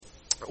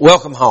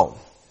welcome home.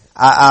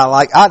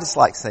 I just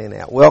like saying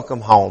that.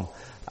 Welcome home.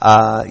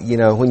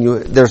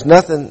 There's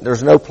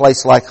no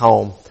place like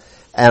home.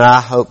 And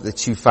I hope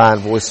that you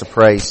find Voice of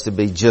Praise to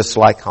be just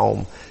like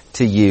home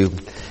to you.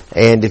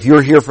 And if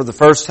you're here for the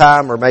first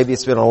time, or maybe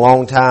it's been a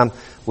long time,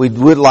 we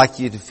would like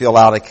you to fill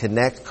out a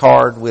Connect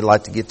card. We'd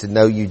like to get to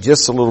know you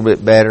just a little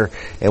bit better.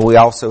 And we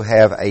also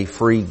have a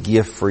free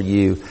gift for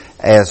you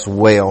as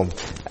well.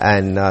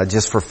 And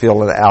just for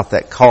filling out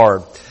that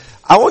card.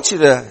 I want you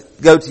to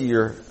go to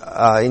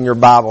in your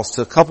Bibles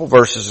to a couple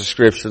verses of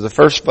Scripture. The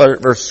first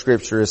verse of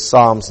Scripture is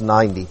Psalms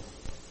 90.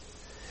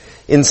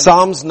 In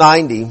Psalms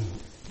 90,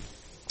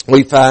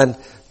 we find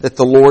that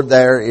the Lord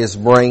there is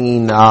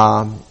bringing,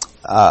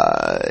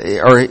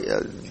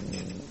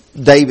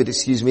 David,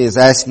 is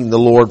asking the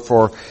Lord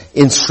for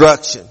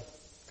instruction.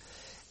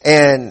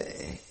 And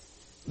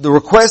the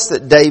request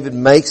that David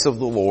makes of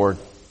the Lord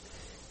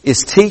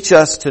is teach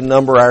us to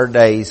number our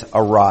days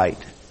aright,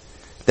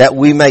 that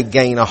we may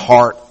gain a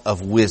heart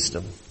of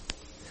wisdom.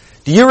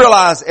 Do you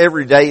realize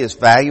every day is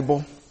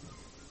valuable?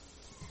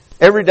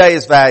 Every day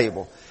is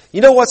valuable. You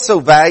know what's so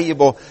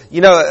valuable?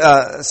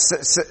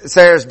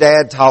 Sarah's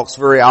dad talks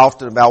very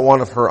often about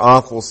one of her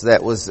uncles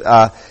that was,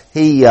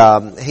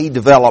 he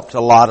developed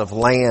a lot of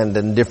land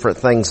and different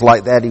things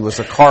like that. He was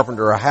a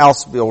carpenter, a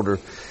house builder.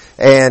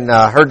 And,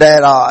 her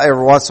dad,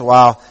 every once in a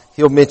while,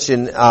 he'll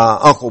mention,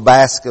 Uncle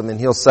Bascom, and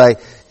he'll say,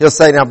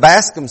 now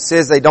Bascom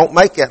says they don't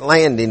make that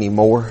land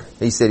anymore.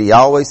 He said he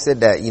always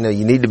said that, you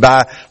need to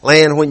buy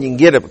land when you can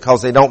get it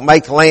because they don't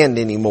make land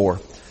anymore.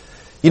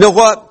 You know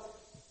what?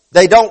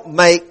 They don't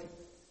make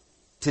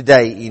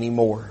today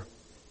anymore.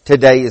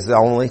 Today is the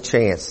only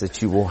chance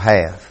that you will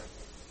have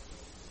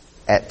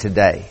at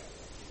today.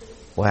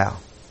 Wow.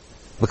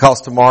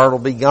 Because tomorrow it'll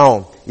be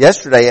gone.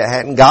 Yesterday it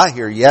hadn't got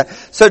here yet.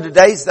 So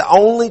today's the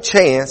only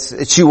chance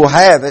that you will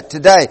have it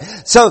today.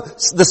 So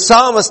the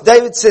psalmist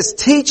David says,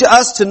 teach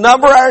us to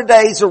number our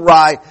days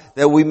aright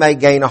that we may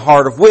gain a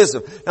heart of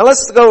wisdom. Now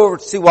let's go over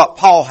to see what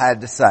Paul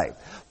had to say.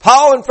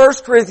 Paul in 1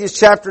 Corinthians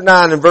chapter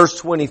 9 and verse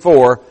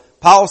 24,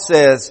 Paul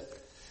says,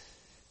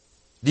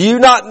 do you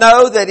not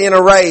know that in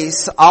a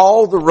race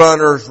all the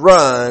runners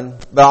run,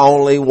 but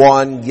only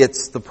one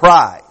gets the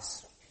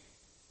prize?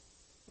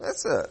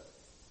 That's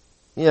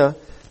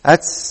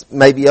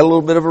maybe a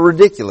little bit of a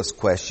ridiculous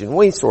question.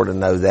 We sort of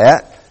know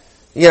that.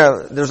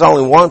 There's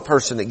only one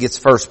person that gets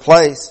first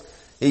place.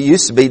 It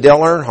used to be Dale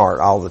Earnhardt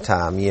all the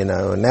time,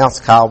 and now it's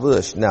Kyle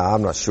Busch. No,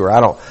 I'm not sure.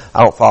 I don't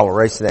follow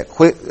racing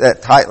that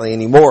tightly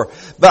anymore.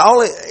 But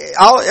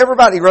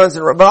everybody runs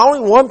but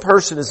only one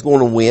person is going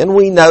to win.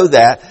 We know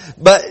that.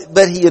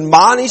 But he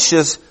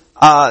admonishes,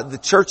 the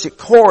church at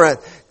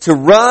Corinth to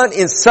run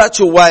in such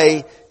a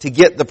way to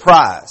get the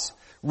prize.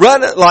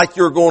 Run it like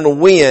you're going to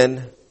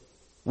win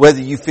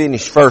whether you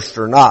finish first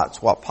or not.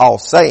 It's what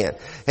Paul's saying.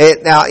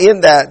 And now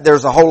in that,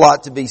 there's a whole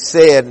lot to be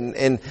said,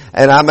 and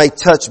I may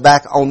touch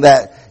back on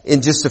that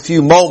in just a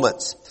few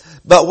moments.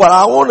 But what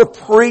I want to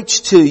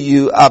preach to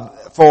you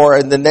for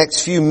in the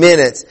next few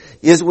minutes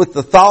is with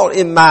the thought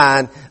in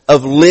mind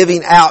of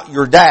living out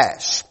your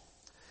dash.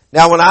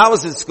 Now when I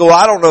was in school,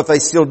 I don't know if they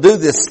still do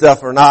this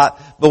stuff or not,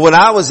 but when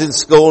I was in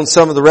school, and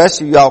some of the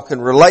rest of y'all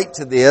can relate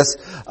to this,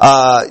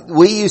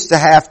 we used to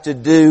have to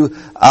do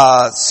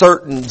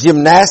certain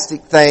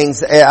gymnastic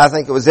things. I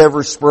think it was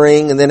every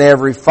spring and then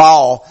every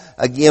fall.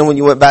 Again, when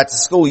you went back to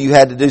school, you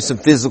had to do some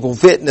physical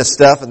fitness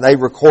stuff, and they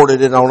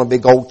recorded it on a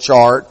big old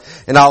chart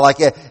and all like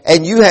that.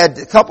 And you had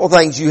a couple of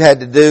things you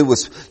had to do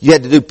was you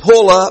had to do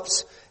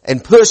pull-ups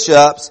and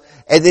push-ups,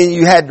 and then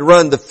you had to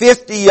run the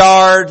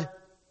 50-yard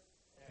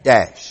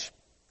dash.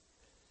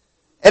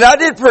 And I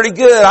did pretty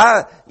good.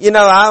 I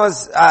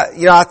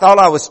thought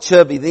I was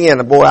chubby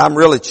then. Boy, I'm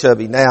really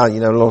chubby now,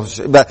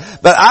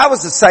 but I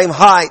was the same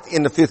height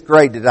in the 5th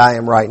grade that I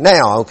am right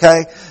now,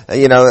 okay? But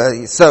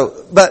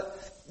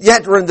you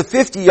had to run the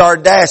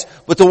 50-yard dash,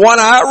 but the one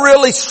I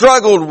really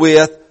struggled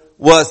with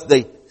was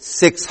the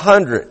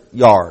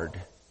 600-yard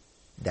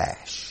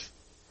dash.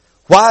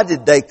 Why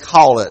did they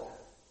call it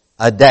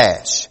a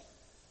dash?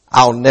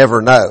 I'll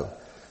never know.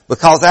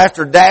 Because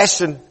after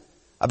dashing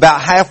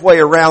about halfway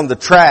around the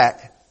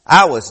track,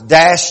 I was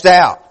dashed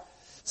out.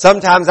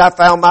 Sometimes I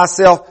found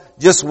myself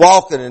just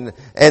walking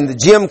and the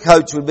gym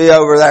coach would be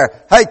over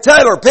there. Hey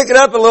Taylor, pick it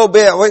up a little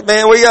bit.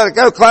 Man, we gotta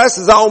go. Class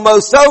is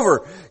almost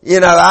over.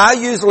 I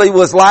usually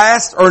was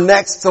last or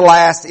next to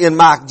last in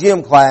my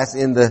gym class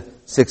in the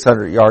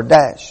 600-yard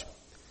dash.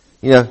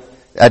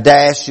 A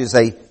dash is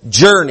a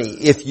journey,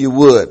 if you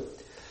would.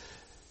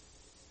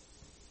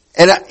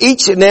 And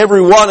each and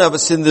every one of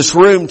us in this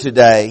room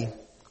today,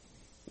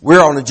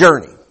 we're on a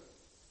journey.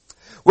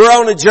 We're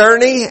on a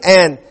journey,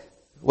 and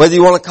whether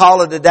you want to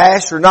call it a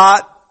dash or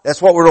not,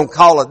 that's what we're going to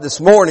call it this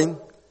morning.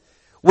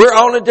 We're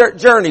on a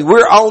journey.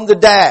 We're on the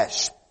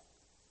dash.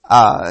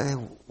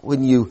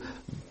 When you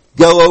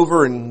go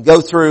over and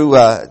go through,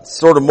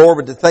 sort of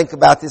morbid to think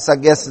about this, I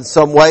guess, in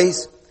some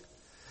ways.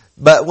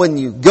 But when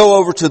you go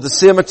over to the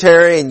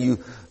cemetery and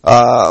you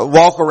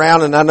walk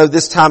around, and I know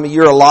this time of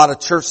year a lot of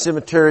church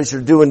cemeteries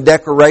are doing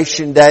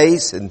decoration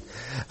days, and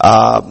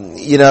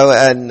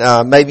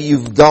and maybe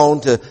you've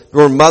gone to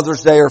during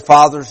Mother's Day or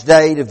Father's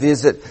Day to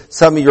visit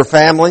some of your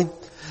family.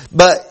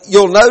 But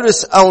you'll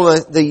notice on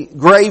the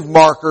grave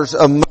markers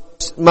of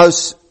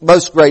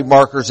most grave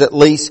markers at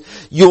least,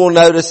 you will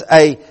notice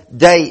a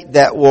date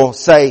that will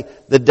say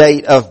the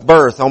date of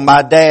birth. On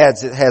my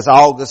dad's, it has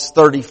August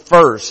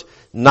 31st,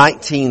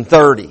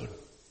 1930.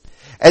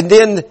 And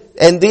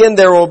then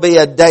there will be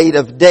a date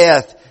of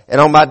death. And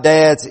on my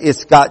dad's,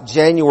 it's got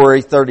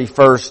January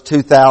 31st,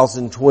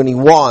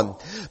 2021.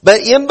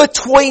 But in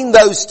between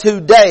those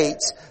two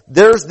dates,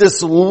 there's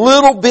this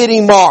little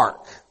bitty mark.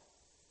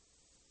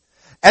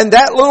 And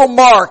that little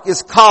mark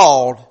is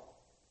called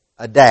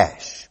a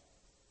dash.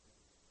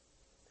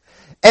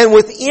 And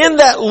within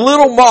that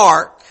little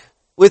mark,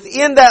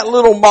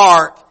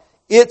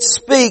 it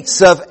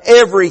speaks of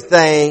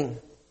everything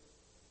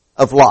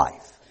of life.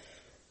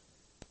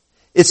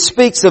 It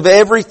speaks of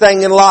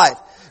everything in life.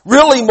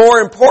 Really more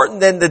important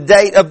than the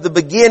date of the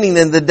beginning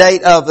and the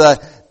date of the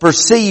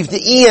perceived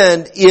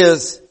end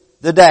is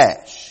the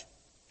dash.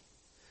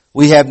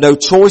 We have no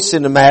choice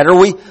in the matter.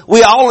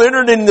 We all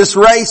entered in this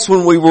race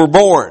when we were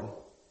born.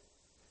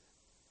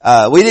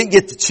 We didn't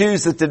get to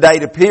choose that the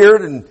date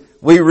appeared, and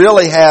we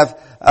really have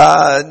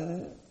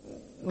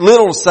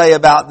little to say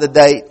about the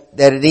date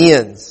that it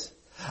ends.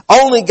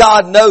 Only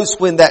God knows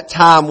when that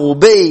time will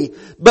be,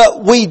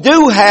 but we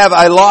do have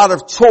a lot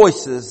of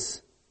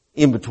choices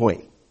in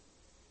between.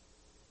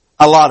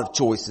 A lot of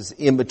choices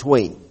in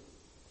between.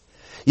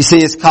 You see,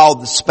 it's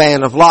called the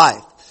span of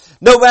life.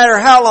 No matter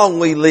how long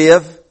we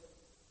live,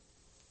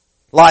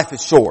 life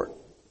is short.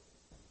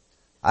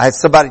 I had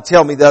somebody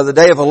tell me the other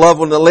day of a loved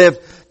one that lived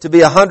to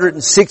be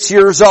 106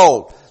 years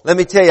old. Let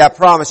me tell you, I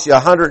promise you,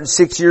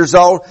 106 years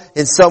old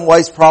in some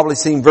ways probably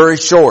seem very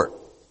short.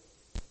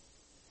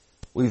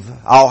 We've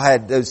all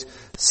had those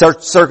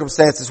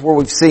circumstances where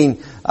we've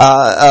seen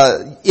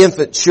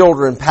infant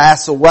children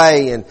pass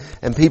away,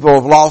 and people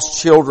have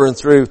lost children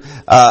through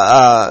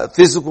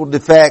physical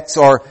defects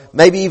or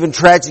maybe even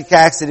tragic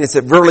accidents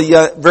at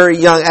very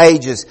young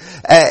ages.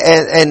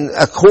 And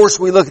of course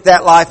we look at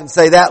that life and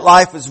say that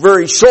life is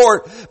very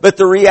short, but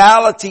the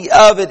reality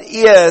of it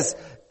is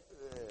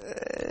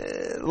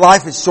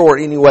life is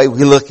short any way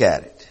we look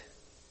at it.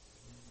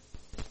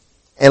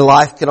 And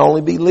life can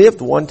only be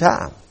lived one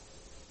time.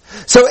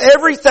 So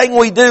everything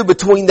we do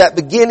between that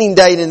beginning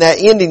date and that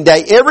ending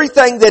date,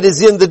 everything that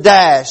is in the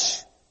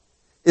dash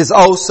is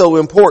also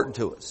important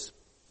to us.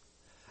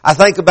 I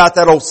think about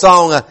that old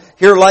song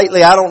here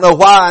lately. I don't know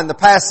why in the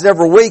past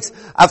several weeks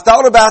I've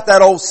thought about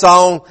that old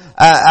song.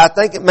 I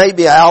think it may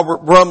be an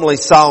Albert Brumley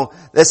song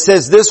that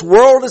says, "This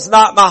world is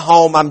not my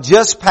home. I'm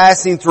just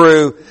passing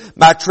through.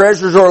 My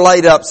treasures are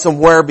laid up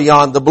somewhere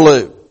beyond the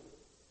blue."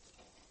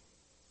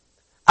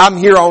 I'm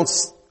here on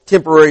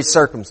temporary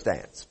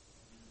circumstance.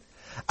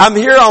 I'm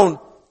here on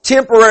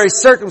temporary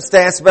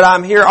circumstance, but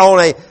I'm here on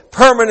a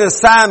permanent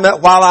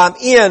assignment while I'm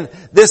in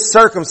this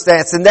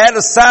circumstance. And that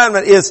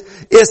assignment is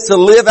to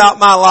live out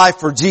my life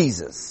for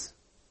Jesus.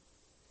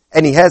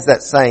 And He has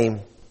that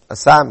same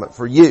assignment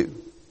for you.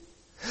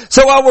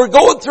 So while we're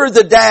going through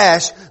the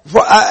dash,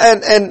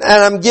 and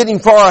I'm getting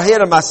far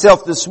ahead of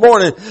myself this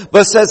morning,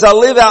 but as I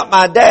live out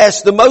my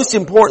dash, the most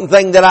important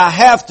thing that I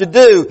have to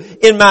do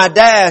in my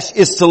dash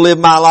is to live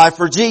my life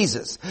for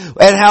Jesus.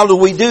 And how do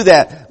we do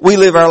that? We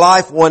live our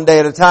life one day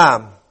at a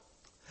time.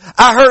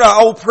 I heard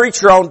an old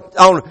preacher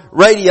on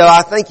radio.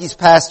 I think he's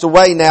passed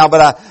away now,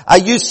 but I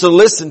used to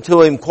listen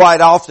to him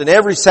quite often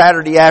every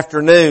Saturday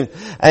afternoon.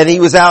 And he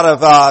was out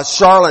of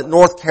Charlotte,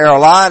 North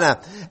Carolina.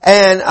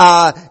 And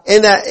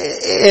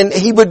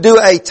he would do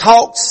a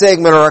talk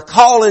segment or a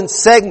call-in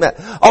segment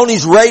on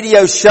his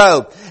radio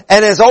show.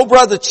 And as old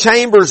brother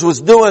Chambers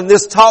was doing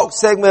this talk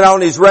segment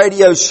on his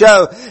radio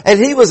show, and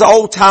he was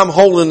old-time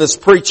holiness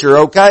preacher,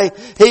 okay?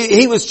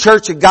 He was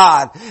Church of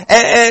God.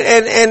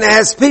 And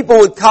as people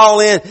would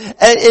call in,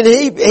 and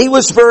he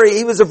was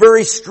a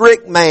very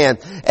strict man.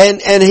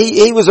 And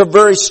he was a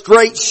very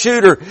straight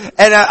shooter.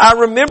 And I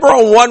remember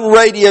on one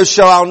radio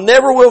show, I'll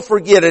never will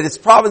forget it. It's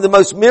probably the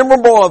most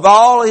memorable of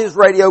all his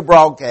radio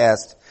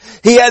broadcasts.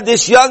 He had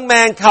this young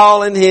man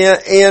calling him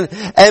in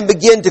and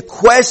begin to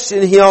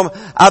question him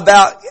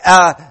about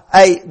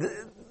a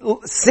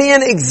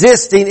sin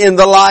existing in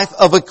the life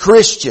of a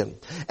Christian.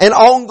 An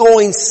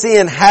ongoing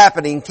sin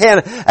happening.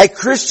 Can a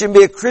Christian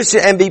be a Christian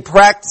and be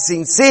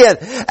practicing sin?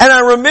 And I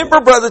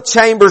remember Brother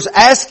Chambers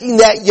asking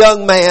that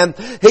young man,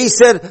 he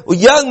said, "Well,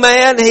 young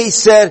man," he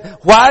said,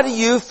 "why do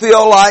you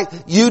feel like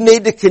you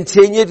need to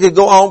continue to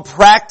go on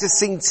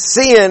practicing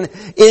sin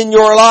in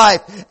your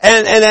life?"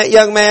 And that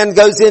young man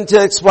goes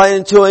into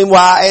explaining to him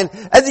why.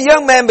 And the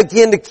young man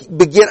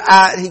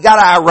he got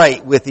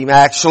irate with him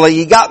actually.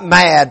 He got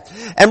mad.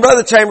 And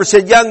Brother Chambers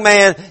said, "Young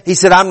man," he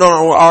said, "I'm not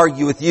going to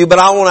argue with you, but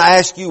I want to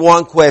ask you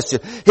one question."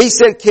 He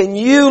said, "Can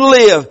you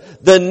live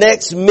the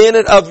next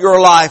minute of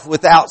your life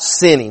without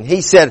sinning?"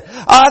 He said,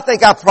 "I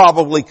think I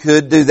probably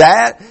could do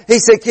that." He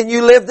said, "Can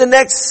you live the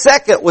next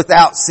second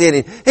without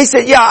sinning?" He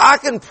said, "Yeah, I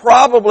can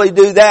probably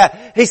do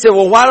that." He said,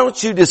 "Well, why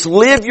don't you just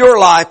live your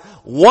life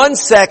 1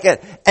 second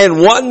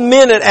and 1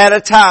 minute at a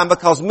time,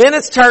 because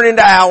minutes turn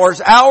into hours,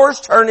 hours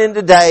turn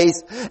into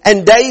days,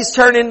 and days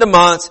turn into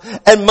months,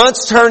 and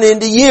months turn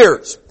into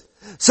years.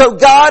 So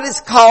God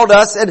has called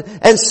us,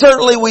 and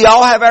certainly we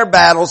all have our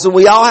battles, and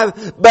we all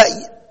have, but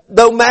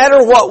no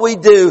matter what we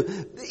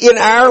do in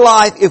our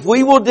life, if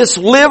we will just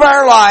live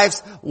our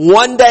lives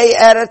one day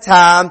at a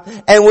time,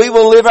 and we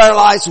will live our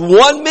lives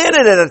 1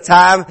 minute at a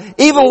time,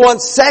 even 1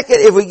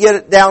 second if we get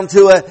it down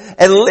to it,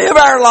 and live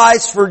our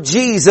lives for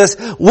Jesus,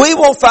 we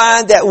will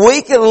find that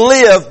we can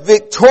live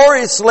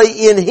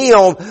victoriously in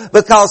Him,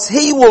 because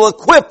He will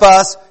equip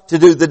us to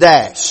do the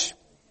dash.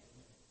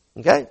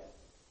 Okay?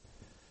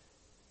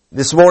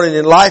 This morning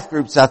in life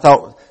groups, I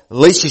thought,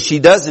 Alicia, she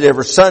does it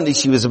every Sunday.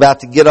 She was about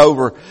to get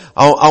over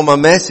on my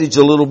message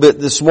a little bit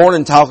this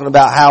morning, talking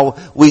about how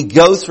we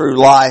go through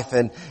life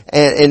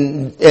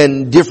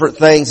and different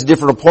things,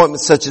 different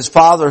appointments such as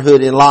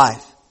fatherhood in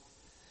life.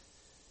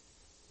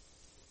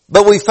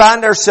 But we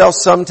find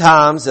ourselves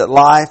sometimes that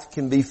life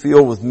can be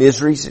filled with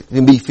miseries. It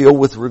can be filled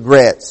with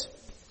regrets.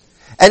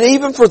 And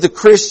even for the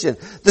Christian,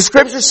 the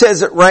Scripture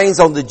says it rains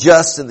on the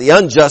just and the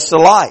unjust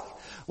alike.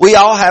 We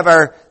all have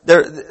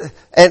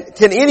and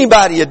can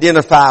anybody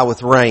identify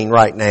with rain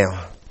right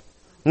now?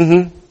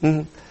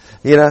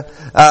 You know,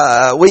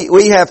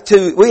 we have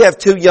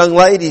two young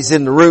ladies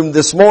in the room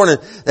this morning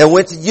that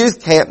went to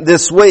youth camp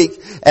this week.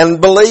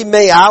 And believe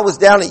me, I was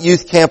down at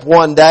youth camp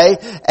one day,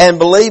 and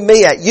believe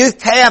me, at youth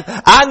camp,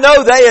 I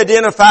know they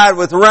identified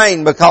with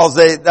rain, because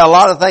a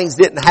lot of things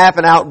didn't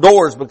happen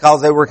outdoors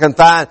because they were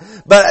confined.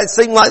 But it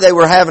seemed like they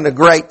were having a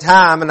great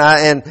time, and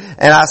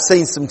I've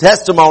seen some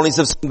testimonies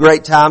of some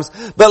great times.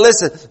 But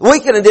listen, we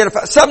can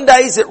identify. Some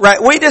days it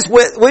rain. We've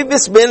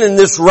just been in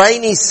this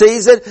rainy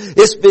season.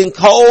 It's been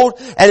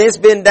cold, and it's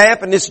been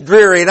damp, and it's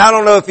dreary. And I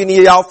don't know if any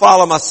of y'all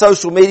follow my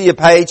social media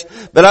page,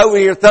 but over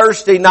here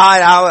Thursday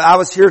night, I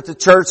was here at the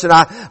church, and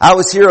I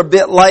was here a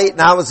bit late,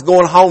 and I was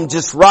going home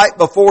just right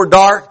before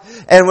dark.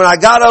 And when I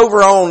got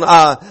over on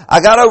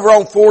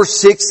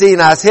 460,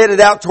 and I was headed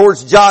out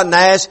towards John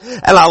Nash,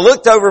 and I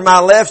looked over my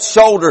left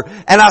shoulder,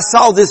 and I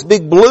saw this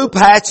big blue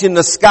patch in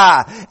the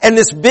sky, and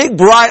this big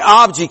bright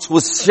object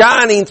was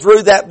shining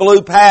through that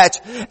blue patch.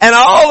 And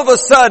all of a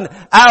sudden,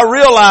 I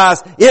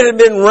realized it had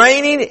been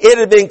raining, it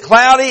had been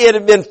cloudy, it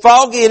had been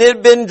foggy, and it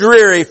had been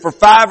dreary for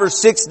 5 or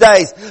 6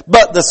 days,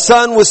 but the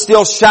sun was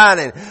still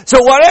shining. So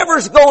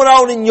whatever's going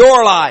on in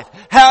your life,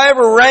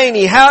 however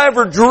rainy,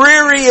 however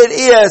dreary it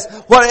is,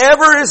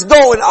 whatever is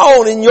going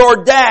on in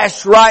your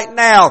dash right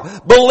now,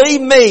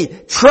 believe me,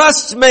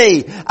 trust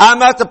me, I'm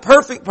not the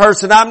perfect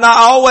person, I'm not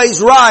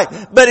always right,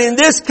 but in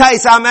this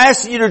case I'm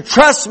asking you to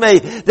trust me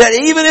that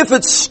even if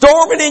it's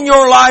storming in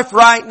your life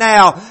right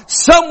now,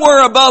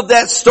 somewhere above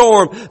that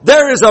storm,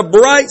 there is a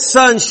bright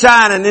sun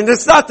shining, and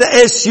it's not the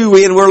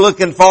S-U-N we're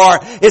looking for,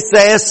 it's the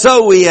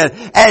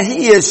S-O-N, and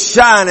He is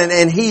shining,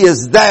 and He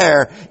is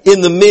there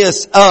in the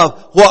midst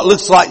of what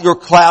looks like your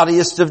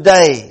cloudiest of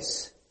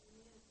days.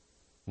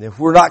 And if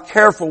we're not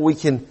careful, we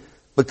can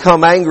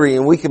become angry,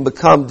 and we can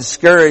become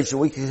discouraged,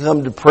 and we can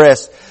become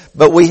depressed.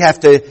 But we have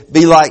to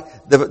be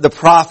like the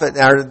prophet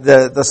or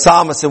the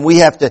psalmist, and we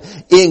have to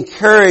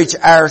encourage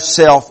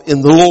ourselves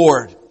in the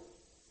Lord.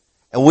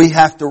 And we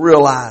have to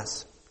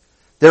realize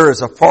there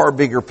is a far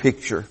bigger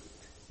picture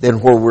than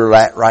where we're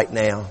at right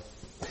now.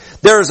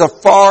 There is a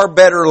far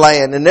better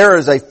land, and there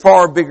is a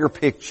far bigger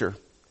picture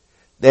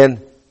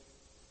than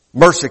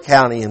Mercer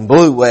County and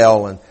Blue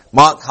Well and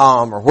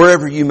Montcalm or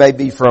wherever you may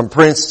be from,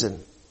 Princeton.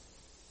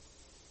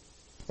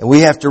 And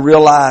we have to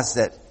realize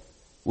that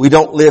we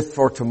don't live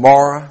for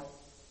tomorrow,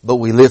 but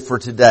we live for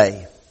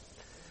today.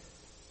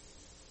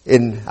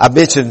 And I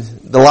mentioned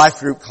the life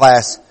group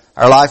class,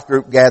 our life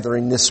group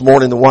gathering this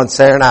morning, the one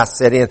Sarah and I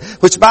sat in,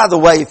 which by the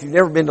way, if you've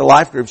never been to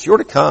life groups, you're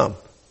to come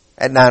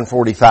at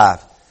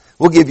 9:45.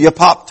 We'll give you a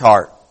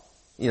Pop-Tart,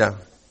 or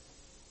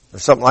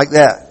something like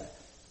that.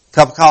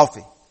 Cup of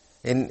coffee.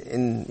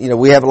 And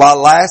we have a lot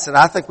of laughs, and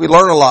I think we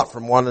learn a lot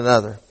from one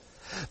another.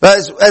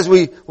 But as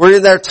we were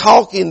in there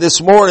talking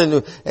this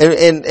morning,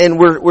 and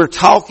we're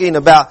talking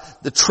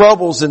about the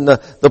troubles and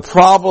the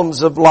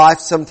problems of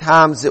life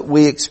sometimes that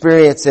we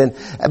experience,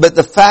 but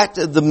the fact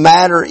of the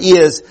matter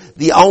is,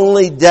 the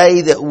only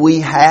day that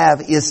we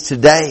have is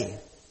today.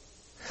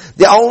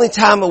 The only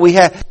time that we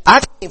have,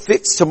 I can't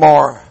fix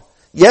tomorrow.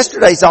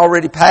 Yesterday's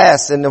already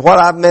passed, and what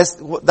I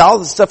messed, all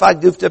the stuff I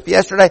goofed up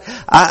yesterday,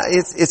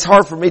 it's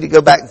hard for me to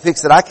go back and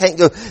fix it. I can't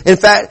go. In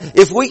fact,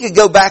 if we could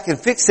go back and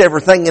fix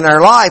everything in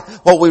our life,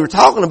 what we were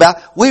talking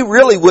about, we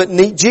really wouldn't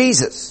need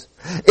Jesus.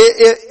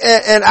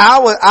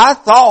 I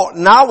thought,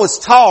 and I was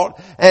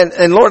taught,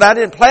 and Lord, I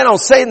didn't plan on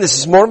saying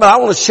this morning, but I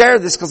want to share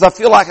this because I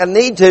feel like I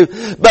need to.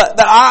 But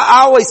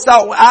I always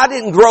thought, I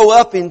didn't grow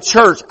up in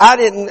church.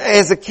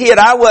 As a kid,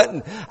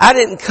 I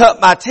didn't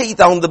cut my teeth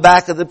on the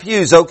back of the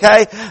pews,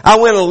 okay? I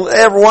went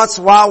every once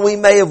in a while, we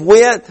may have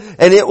went,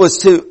 and it was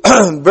to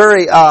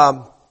very,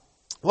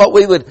 what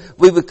we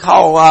would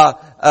call,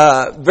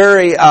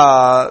 very,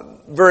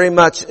 very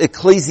much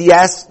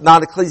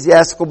not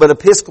ecclesiastical, but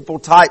Episcopal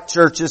type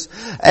churches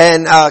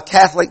and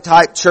Catholic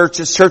type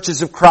churches,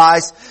 Churches of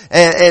Christ,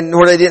 and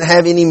where they didn't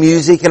have any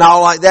music and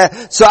all like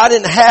that. So I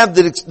didn't have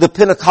the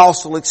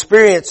Pentecostal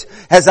experience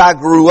as I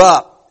grew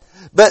up.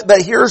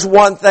 But here's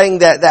one thing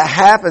that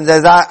happens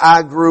as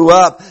I grew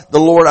up. The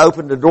Lord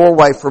opened a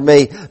doorway for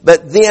me.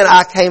 But then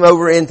I came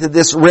over into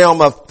this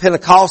realm of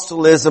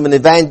Pentecostalism and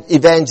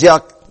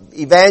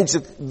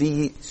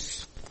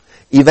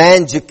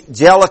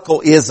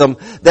evangelicalism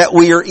that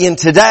we are in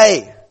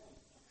today.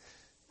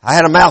 I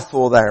had a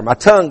mouthful there. My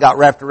tongue got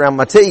wrapped around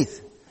my teeth.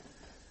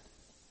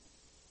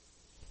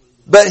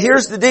 But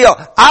here's the deal.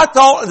 I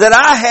thought that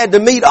I had to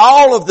meet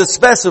all of the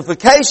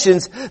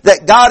specifications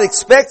that God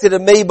expected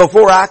of me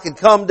before I could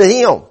come to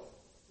Him.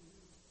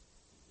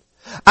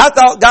 I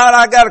thought, God,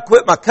 I got to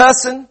quit my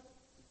cussing.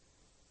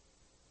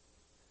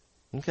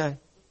 Okay.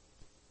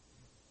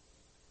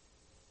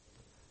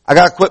 I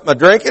got to quit my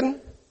drinking.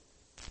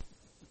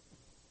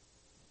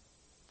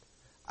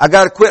 I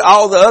got to quit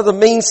all the other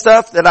mean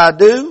stuff that I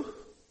do.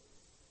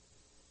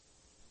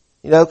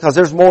 You know, because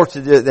there's more to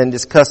it than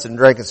just cussing,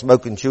 drinking,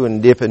 smoking, chewing,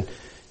 and dipping,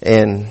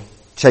 and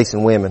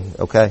chasing women.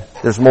 Okay,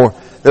 there's more.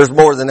 There's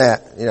more than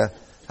that. There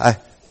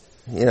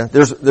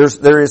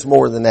is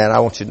more than that.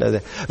 I want you to know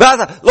that. But I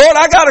thought, Lord,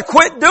 I got to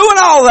quit doing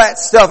all that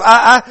stuff.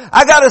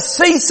 I got to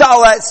cease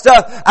all that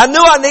stuff. I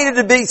knew I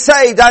needed to be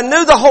saved. I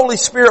knew the Holy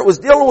Spirit was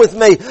dealing with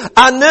me.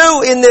 I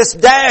knew in this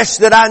dash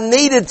that I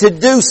needed to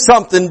do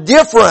something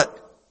different.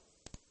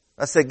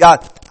 I said,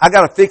 God, I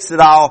got to fix it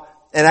all.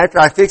 And after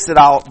I fix it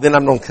all, then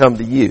I'm going to come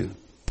to you.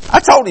 I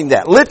told him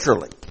that,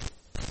 literally.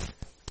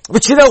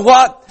 But you know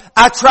what?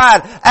 I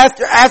tried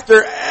after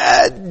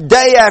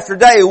day after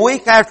day,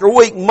 week after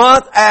week,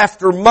 month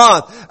after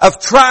month of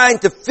trying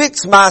to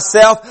fix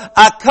myself.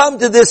 I come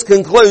to this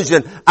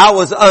conclusion. I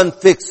was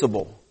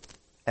unfixable,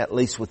 at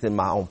least within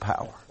my own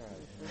power.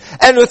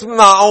 And within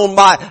my own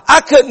mind.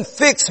 I couldn't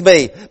fix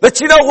me. But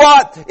you know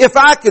what? If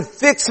I could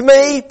fix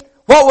me,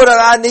 what would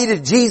I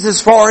needed Jesus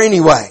for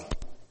anyway?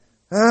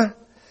 Huh?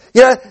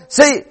 Yeah,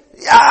 see,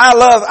 I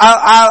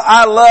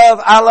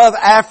love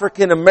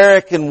African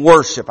American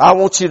worship. I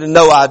want you to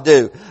know I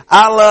do.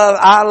 I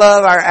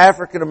love our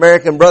African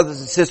American brothers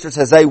and sisters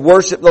as they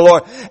worship the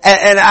Lord.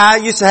 And I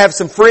used to have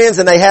some friends,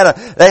 and they had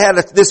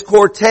this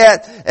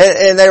quartet,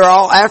 and they were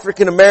all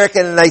African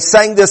American, and they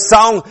sang this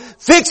song,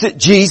 "Fix It,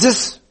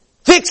 Jesus.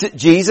 Fix it,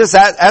 Jesus."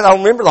 I don't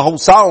remember the whole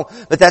song,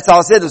 but that's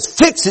all it said was,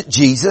 "Fix it,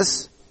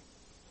 Jesus."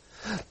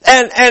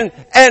 And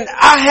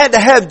I had to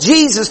have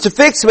Jesus to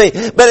fix me,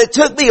 but it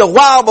took me a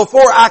while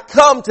before I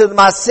come to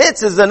my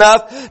senses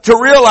enough to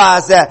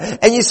realize that.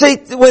 And you see,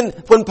 when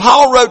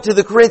Paul wrote to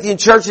the Corinthian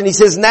church and he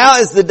says, now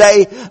is the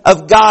day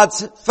of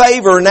God's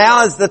favor,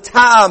 now is the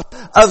time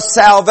of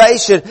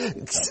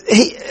salvation,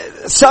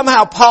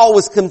 somehow Paul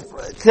was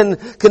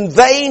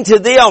conveying to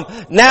them,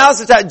 now's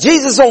the time.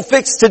 Jesus don't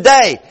fix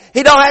today.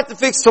 He don't have to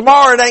fix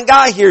tomorrow. It ain't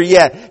got here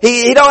yet.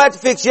 He don't have to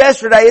fix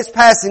yesterday. It's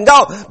past and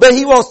gone. But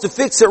He wants to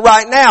fix it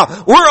right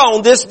now. We're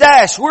on this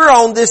dash. We're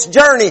on this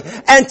journey.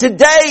 And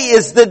today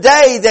is the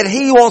day that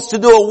He wants to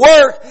do a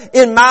work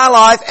in my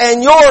life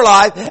and your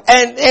life.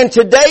 And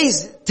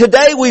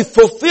today we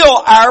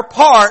fulfill our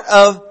part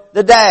of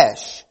the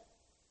dash.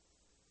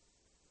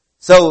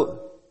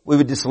 So we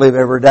would just live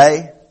every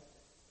day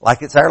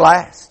like it's our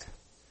last.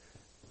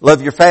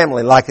 Love your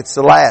family like it's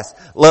the last.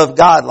 Love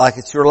God like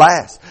it's your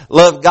last.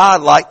 Love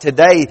God like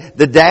today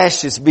the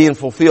dash is being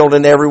fulfilled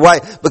in every way.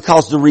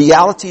 Because the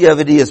reality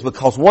of it is,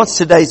 because once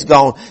today's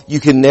gone,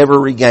 you can never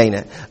regain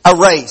it. A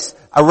race.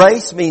 A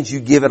race means you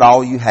give it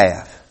all you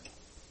have.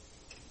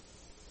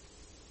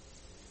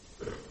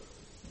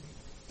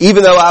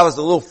 Even though I was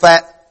a little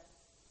fat,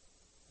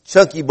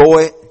 chunky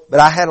boy,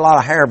 but I had a lot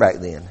of hair back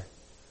then.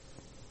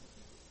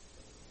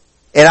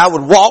 And I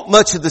would walk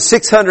much of the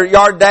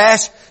 600-yard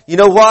dash. You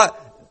know what?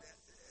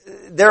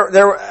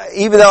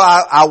 Even though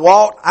I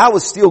walked, I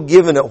was still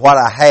giving it what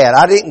I had.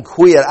 I didn't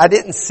quit. I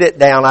didn't sit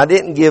down. I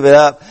didn't give it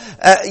up.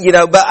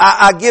 But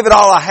I give it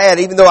all I had,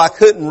 even though I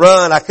couldn't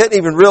run. I couldn't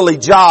even really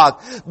jog.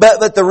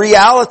 But the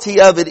reality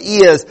of it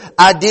is,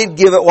 I did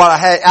give it what I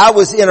had. I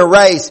was in a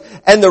race,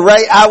 and the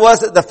race, I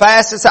wasn't the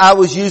fastest. I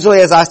was usually,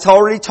 as I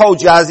already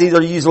told you, I was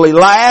either usually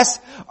last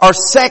or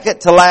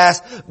second to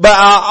last, but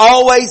I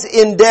always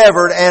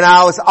endeavored, and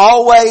I was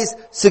always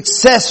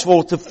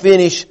successful to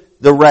finish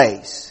the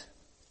race.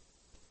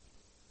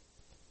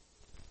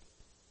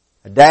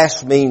 A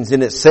dash means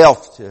in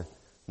itself to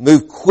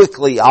move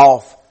quickly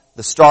off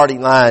the starting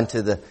line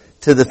to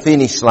the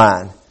finish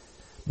line.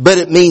 But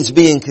it means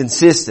being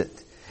consistent.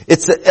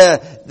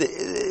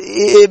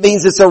 It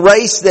means it's a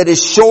race that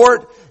is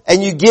short,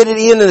 and you get it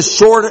in as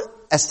short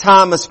as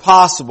time as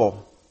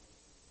possible.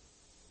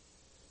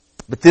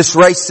 But this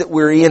race that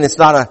we're in, it's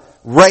not a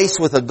race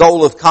with a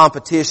goal of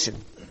competition.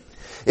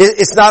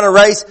 It's not a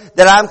race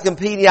that I'm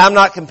competing. I'm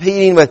not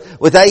competing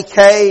with AK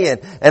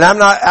and I'm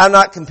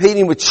not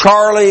competing with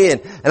Charlie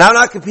and I'm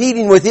not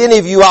competing with any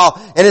of you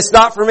all. And it's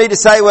not for me to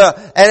say,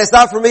 and it's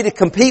not for me to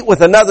compete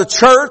with another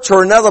church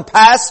or another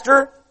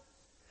pastor.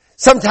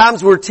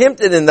 Sometimes we're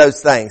tempted in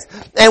those things.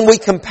 And we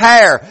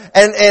compare.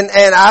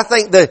 And I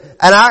think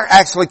I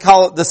actually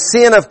call it the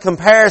sin of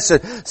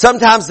comparison.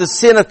 Sometimes the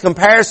sin of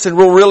comparison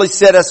will really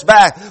set us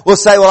back. We'll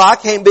say, well, I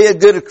can't be as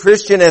good a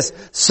Christian as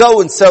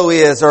so and so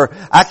is, or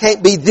I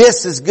can't be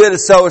this as good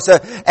as so and so.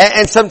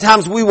 And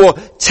sometimes we will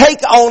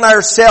take on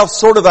ourselves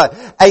sort of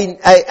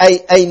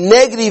a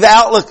negative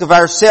outlook of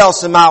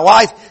ourselves. And my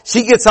wife,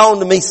 she gets on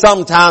to me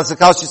sometimes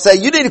because she say,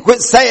 you need to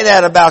quit saying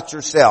that about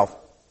yourself.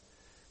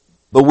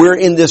 But we're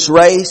in this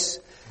race,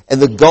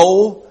 and the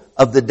goal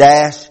of the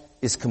dash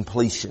is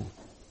completion.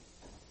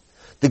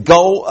 The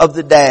goal of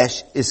the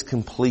dash is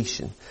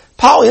completion.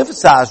 Paul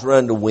emphasized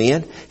run to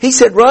win. He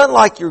said run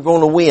like you're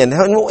going to win.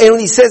 And when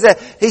he says that,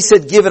 he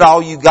said give it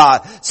all you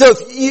got. So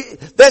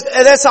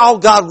that's all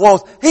God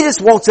wants. He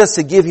just wants us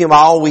to give Him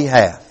all we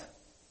have.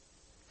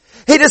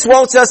 He just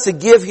wants us to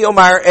give Him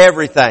our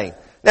everything.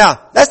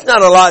 Now, that's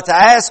not a lot to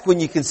ask when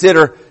you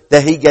consider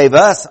that He gave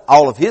us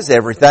all of His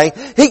everything.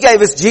 He gave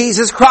us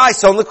Jesus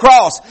Christ on the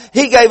cross.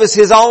 He gave us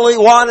His only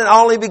one and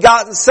only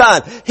begotten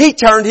Son. He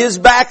turned His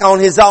back on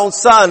His own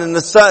Son, and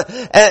the Son,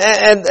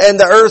 and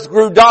the earth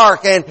grew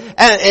dark,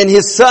 and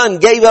His Son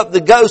gave up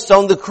the ghost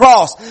on the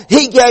cross.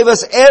 He gave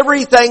us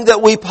everything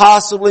that we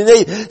possibly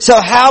need. So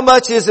how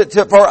much is it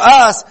for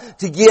us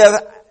to give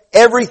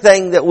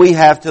everything that we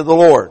have to the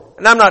Lord?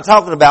 And I'm not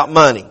talking about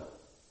money.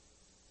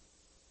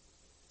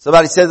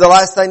 Somebody said the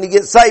last thing to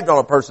get saved on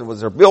a person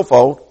was their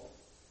billfold.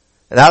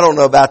 And I don't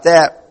know about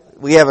that.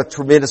 We have a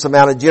tremendous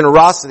amount of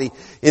generosity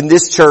in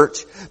this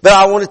church. But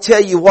I want to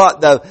tell you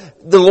what though.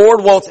 The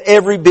Lord wants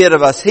every bit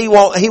of us. He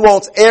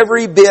wants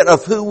every bit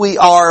of who we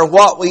are and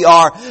what we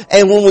are.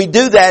 And when we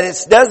do that,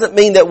 it doesn't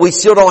mean that we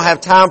still don't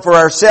have time for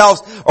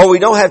ourselves or we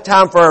don't have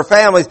time for our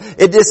families.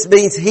 It just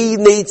means He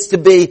needs to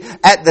be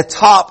at the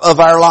top of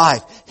our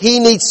life. He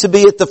needs to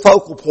be at the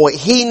focal point.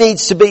 He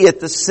needs to be at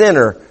the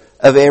center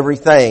of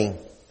everything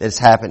that's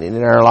happening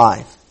in our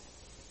life.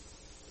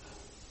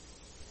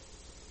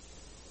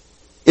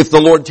 If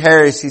the Lord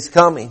tarries, He's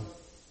coming.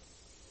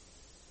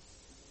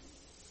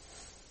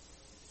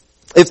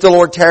 If the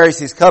Lord tarries,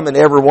 He's coming.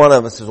 Every one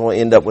of us is going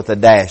to end up with a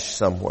dash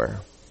somewhere.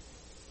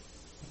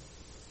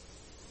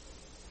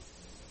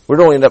 We're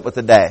going to end up with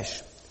a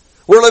dash.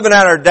 We're living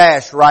out our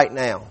dash right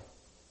now.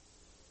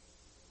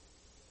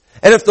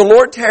 And if the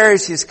Lord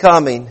tarries, He's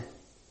coming.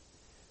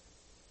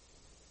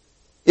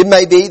 It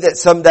may be that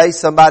someday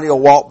somebody will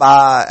walk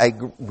by a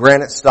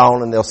granite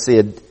stone and they'll see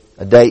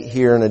a date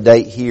here and a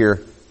date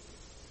here.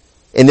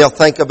 And they'll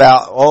think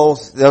about,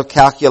 they'll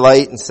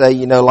calculate and say,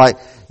 they'll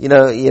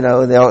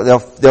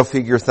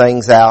figure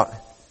things out.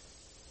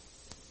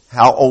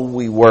 How old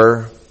we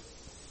were.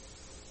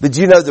 But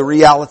the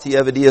reality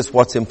of it is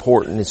what's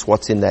important is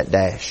what's in that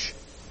dash.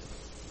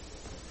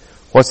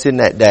 What's in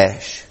that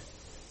dash.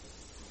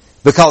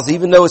 Because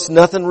even though it's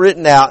nothing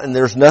written out and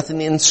there's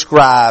nothing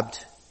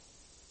inscribed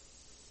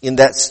in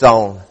that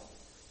stone,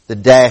 the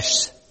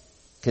dash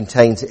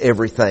contains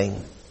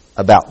everything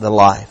about the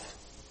life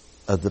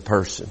of the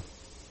person.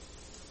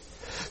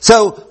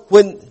 So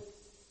when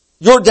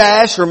your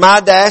dash or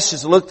my dash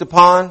is looked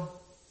upon,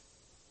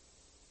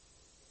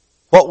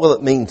 what will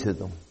it mean to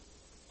them?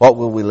 What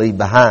will we leave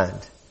behind?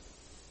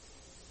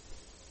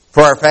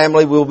 For our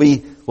family, we'll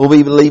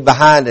leave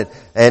behind it.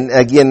 And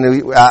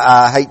again,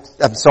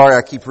 I'm sorry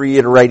I keep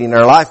reiterating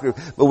our life group,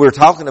 but we're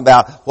talking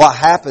about what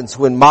happens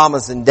when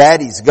mamas and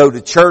daddies go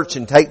to church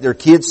and take their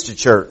kids to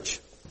church.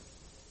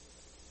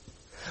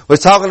 We're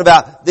talking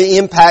about the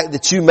impact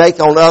that you make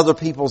on other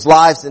people's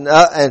lives and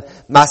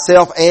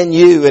myself and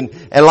you. And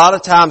a lot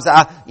of times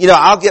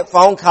I'll get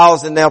phone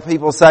calls and now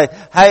people say,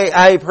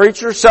 hey,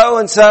 preacher, so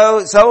and so,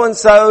 needs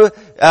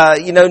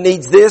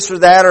this or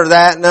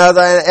that and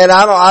other. And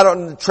I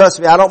don't, trust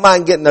me, I don't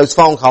mind getting those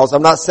phone calls.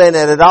 I'm not saying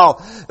that at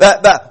all.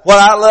 But what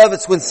I love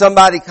is when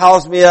somebody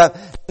calls me up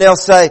and they'll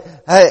say,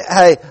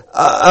 hey,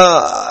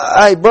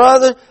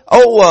 brother,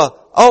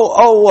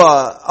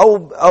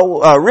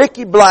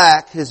 Ricky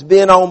Black has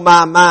been on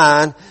my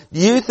mind. Do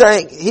you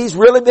think he's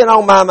really been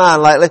on my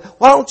mind lately?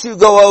 Why don't you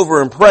go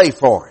over and pray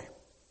for him?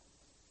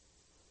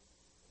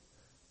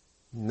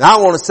 And I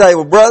want to say,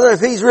 well, brother,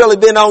 if he's really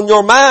been on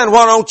your mind,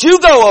 why don't you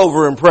go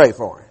over and pray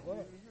for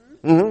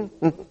him?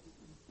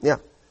 Yeah.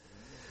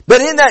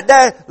 But in that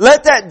dash,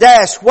 let that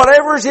dash,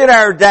 whatever's in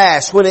our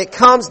dash, when it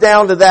comes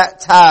down to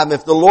that time,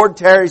 if the Lord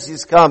tarries,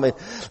 He's coming,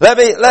 let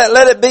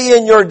it be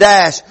in your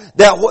dash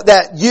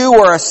that you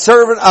are a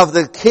servant of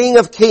the King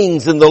of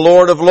Kings and the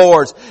Lord of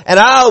Lords. And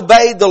I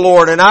obeyed the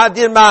Lord and I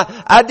did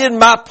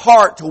my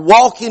part to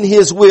walk in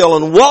His will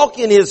and walk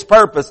in His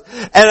purpose.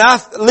 And I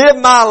live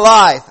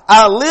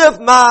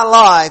my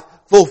life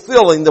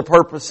fulfilling the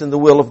purpose and the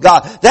will of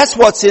God. That's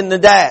what's in the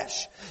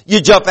dash. You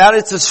jump out,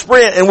 it's a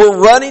sprint, and we're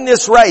running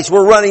this race.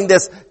 We're running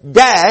this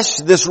dash,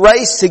 this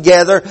race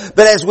together.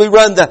 But as we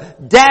run the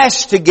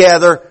dash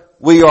together,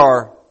 we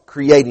are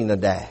creating a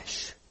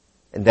dash.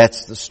 And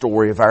that's the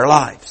story of our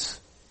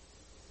lives.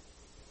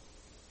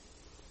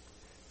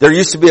 There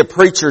used to be a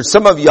preacher,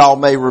 some of y'all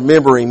may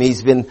remember him.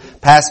 He's been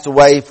passed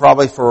away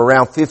probably for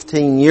around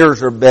 15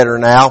 years or better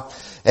now.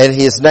 And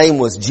his name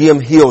was Jim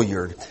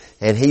Hilliard.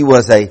 And he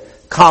was a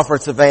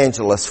conference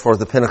evangelist for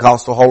the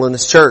Pentecostal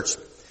Holiness Church.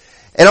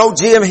 And old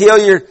Jim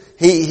Hilliard,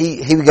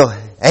 he would go,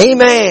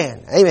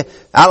 amen, amen.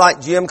 I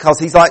like Jim because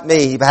he's like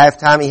me. Half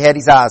the time he had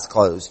his eyes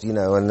closed,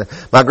 and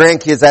my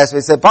grandkids asked me,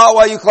 they said, Paul,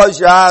 why you close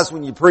your eyes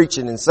when you're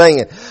preaching and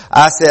singing?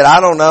 I said, I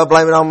don't know,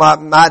 blame it on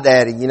my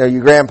daddy,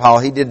 your grandpa.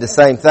 He did the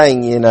same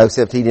thing,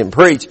 except he didn't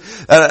preach.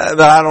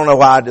 But I don't know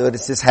why I do it.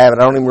 It's just habit.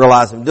 I don't even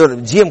realize I'm doing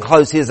it. Jim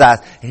closed his eyes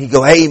and he'd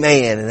go,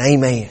 amen and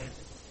amen.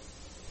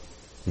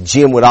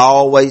 Jim would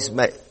always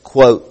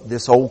quote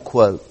this old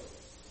quote.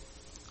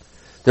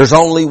 There's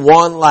only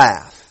one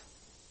life.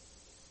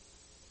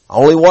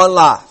 Only one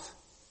life.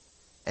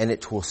 And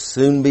it will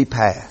soon be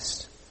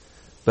past.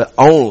 But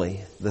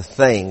only the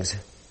things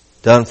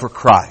done for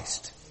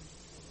Christ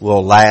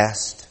will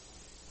last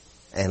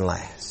and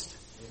last.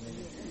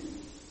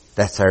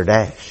 That's our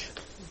dash.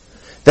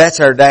 That's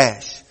our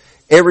dash.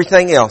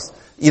 Everything else,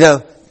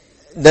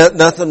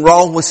 nothing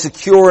wrong with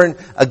securing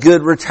a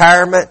good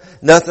retirement.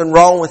 Nothing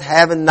wrong with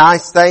having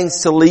nice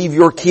things to leave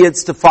your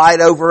kids to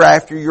fight over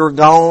after you're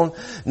gone.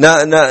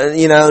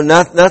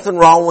 Nothing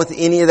wrong with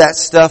any of that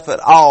stuff at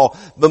all.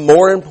 But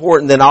more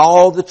important than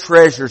all the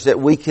treasures that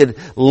we could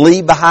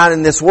leave behind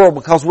in this world,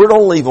 because we're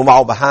going to leave them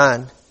all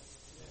behind,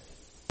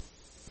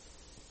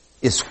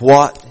 is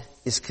what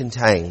is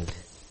contained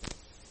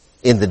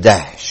in the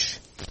dash.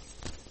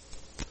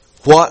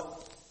 What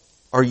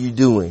are you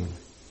doing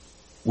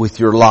with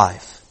your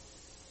life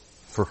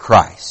for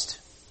Christ?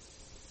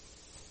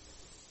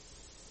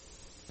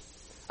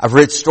 I've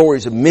read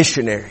stories of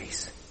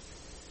missionaries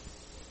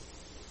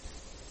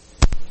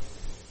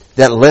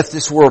that left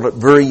this world at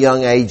very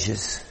young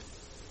ages,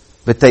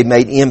 but they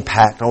made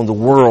impact on the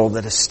world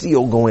that is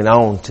still going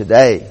on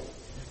today.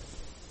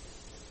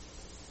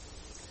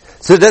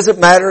 So it doesn't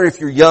matter if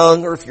you're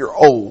young or if you're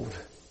old.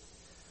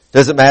 It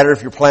doesn't matter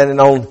if you're planning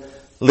on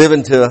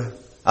living to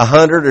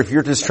 100 or if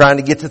you're just trying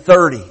to get to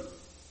 30.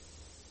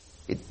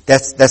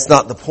 That's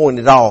not the point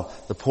at all.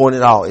 The point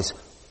at all is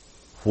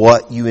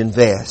what you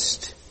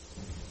invest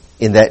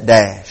in that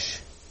dash.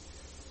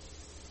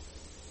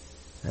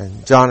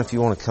 And John, if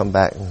you want to come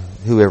back, and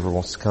whoever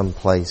wants to come,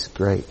 please,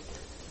 great.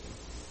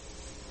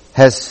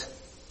 Has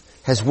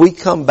we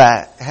come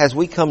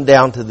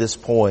down to this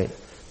point?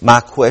 My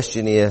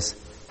question is,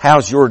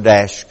 how's your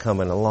dash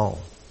coming along?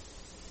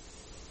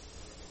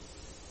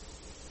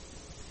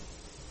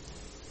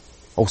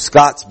 Oh,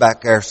 Scott's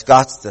back there.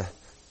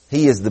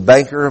 He is the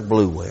banker of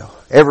Blue Well.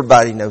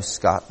 Everybody knows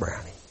Scott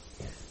Browning.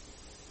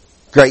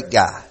 Great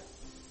guy.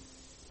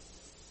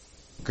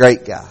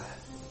 Great guy.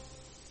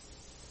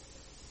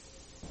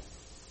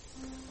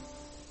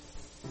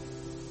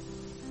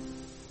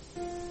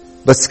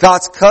 But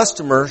Scott's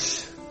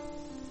customers,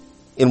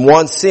 in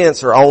one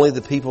sense, are only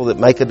the people that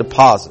make a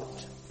deposit.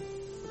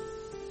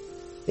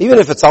 Even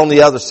if it's on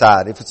the other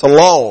side, if it's a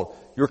loan,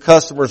 your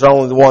customers are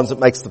only the ones that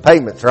makes the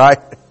payments, right?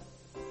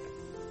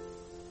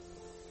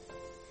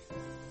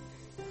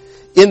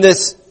 In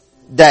this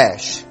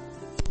dash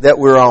that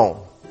we're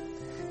on,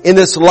 in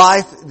this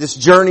life, this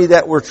journey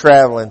that we're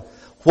traveling,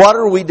 what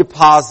are we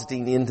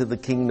depositing into the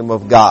kingdom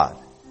of God?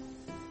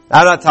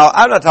 I'm not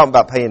talking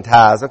about paying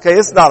tithes, okay?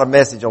 It's not a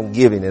message on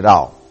giving at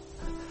all.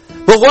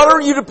 But what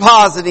are you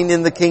depositing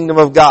in the kingdom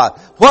of God?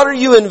 What are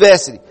you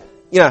investing?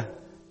 Now,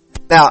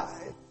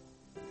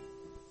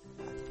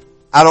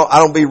 I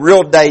don't be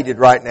real dated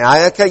right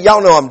now. Okay,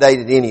 y'all know I'm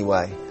dated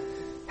anyway.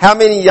 How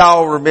many of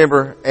y'all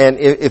remember, and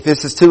if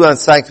this is too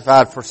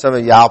unsanctified for some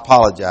of you, I'll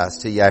apologize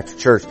to you after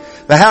church.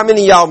 But how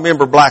many of y'all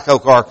remember Black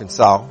Oak,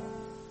 Arkansas?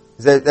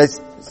 There's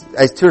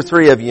 2 or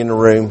 3 of you in the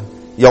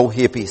room, the old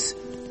hippies.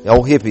 The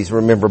old hippies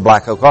remember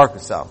Black Oak,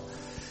 Arkansas.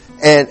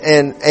 And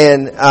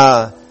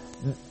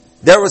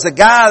there was a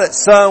guy that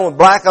sung with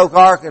Black Oak,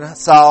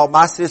 Arkansas.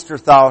 My sister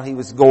thought he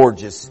was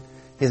gorgeous.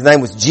 His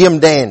name was Jim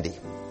Dandy.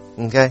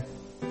 Okay?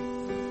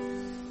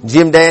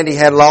 Jim Dandy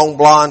had long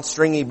blonde,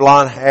 stringy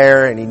blonde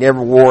hair, and he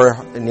never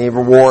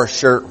wore a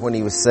shirt when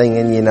he was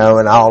singing, and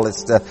all this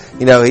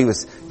stuff.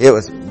 It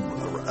was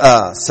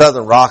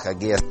Southern rock, I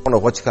guess. I don't know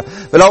what you call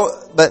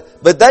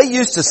it. But they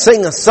used to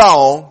sing a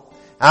song.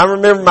 I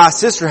remember my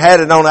sister had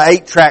it on an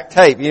 8-track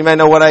tape. You may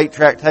know what an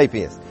 8-track tape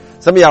is.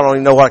 Some of y'all don't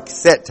even know what a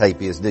cassette tape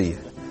is, do you?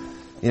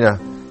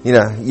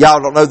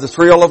 Y'all don't know the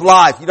thrill of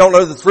life. You don't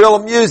know the thrill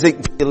of music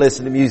until you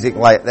listen to music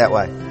that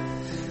way.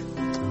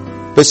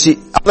 But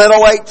that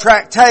old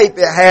 8-track tape,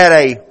 it had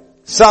a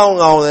song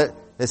on it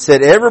that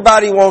said,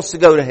 everybody wants to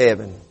go to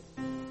heaven,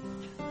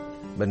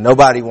 but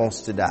nobody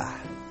wants to die.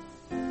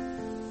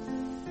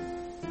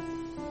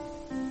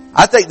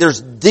 I think there's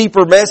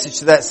deeper message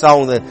to that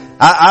song than,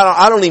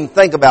 I don't even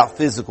think about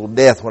physical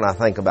death when I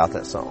think about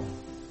that song.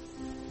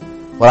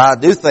 What I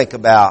do think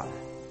about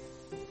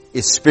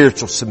is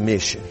spiritual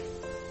submission.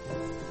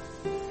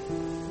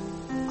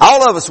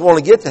 All of us want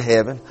to get to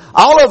heaven.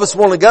 All of us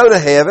want to go to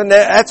heaven.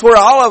 That's where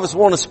all of us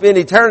want to spend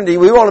eternity.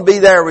 We want to be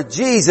there with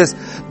Jesus,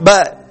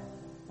 but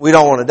we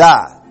don't want to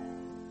die.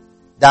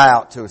 Die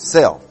out to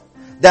self.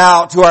 die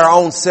out to our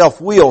own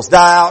self-wills,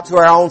 die out to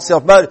our own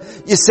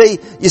self-motive. You see,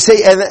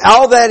 and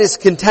all that is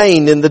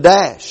contained in the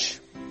dash.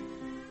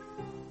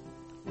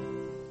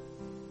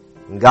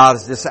 And God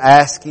is just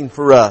asking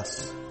for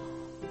us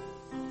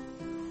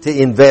to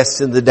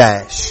invest in the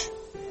dash.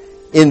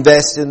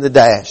 Invest in the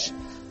dash.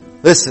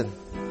 Listen,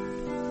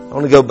 I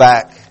want to go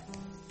back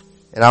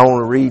and I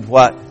want to read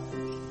what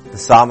the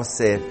psalmist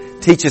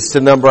said. Teach us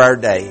to number our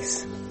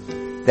days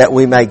that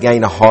we may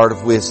gain a heart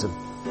of wisdom.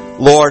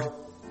 Lord,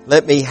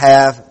 let me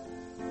count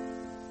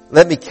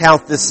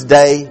this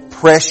day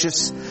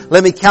precious.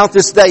 Let me count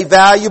this day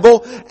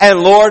valuable.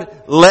 And Lord,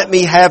 let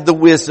me have the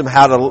wisdom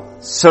how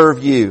to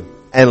serve you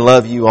and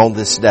love you on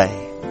this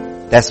day.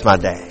 That's my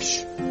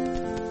dash.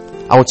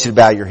 I want you to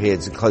bow your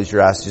heads and close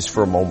your eyes just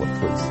for a moment,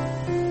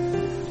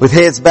 please. With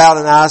heads bowed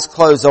and eyes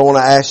closed, I want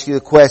to ask you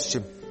the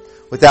question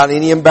without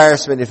any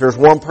embarrassment. If there's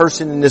one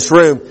person in this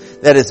room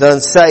that is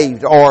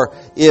unsaved, or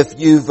if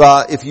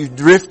you've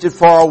drifted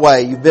far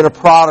away, you've been a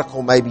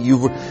prodigal, maybe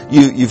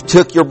you've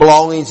took your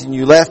belongings and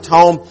you left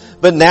home,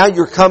 but now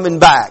you're coming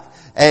back.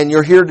 And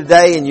you're here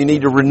today and you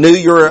need to renew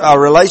your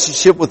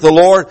relationship with the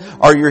Lord,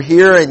 or you're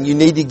here and you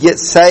need to get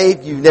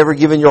saved. You've never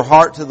given your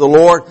heart to the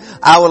Lord.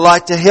 I would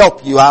like to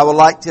help you. I would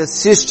like to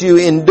assist you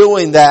in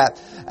doing that.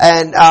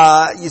 And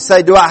you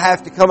say, do I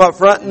have to come up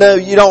front? No,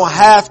 you don't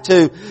have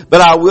to.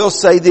 But I will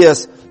say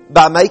this.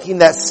 By making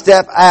that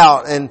step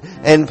out,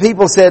 and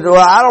people said, well,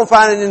 I don't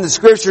find it in the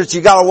scriptures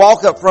you gotta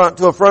walk up front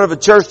to a front of a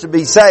church to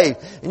be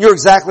saved. And you're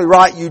exactly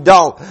right, you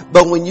don't.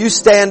 But when you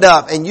stand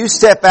up and you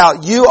step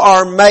out, you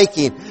are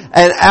making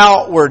an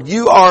outward,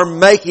 you are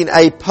making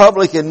a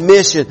public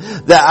admission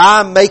that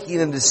I'm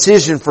making a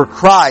decision for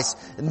Christ.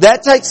 And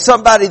that takes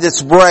somebody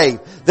that's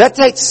brave. That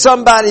takes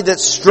somebody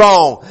that's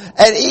strong.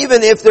 And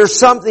even if there's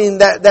something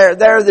that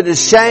that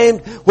is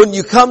shamed, when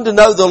you come to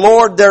know the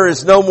Lord, there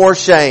is no more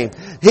shame.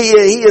 He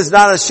is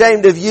not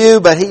ashamed of you,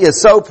 but He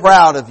is so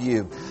proud of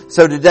you.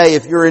 So today,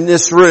 if you're in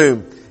this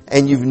room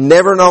and you've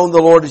never known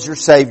the Lord as your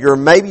Savior, or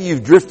maybe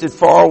you've drifted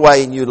far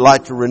away and you'd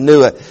like to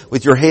renew it,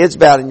 with your heads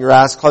bowed and your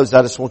eyes closed,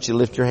 I just want you to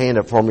lift your hand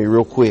up for me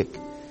real quick.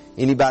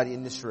 Anybody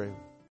in this room?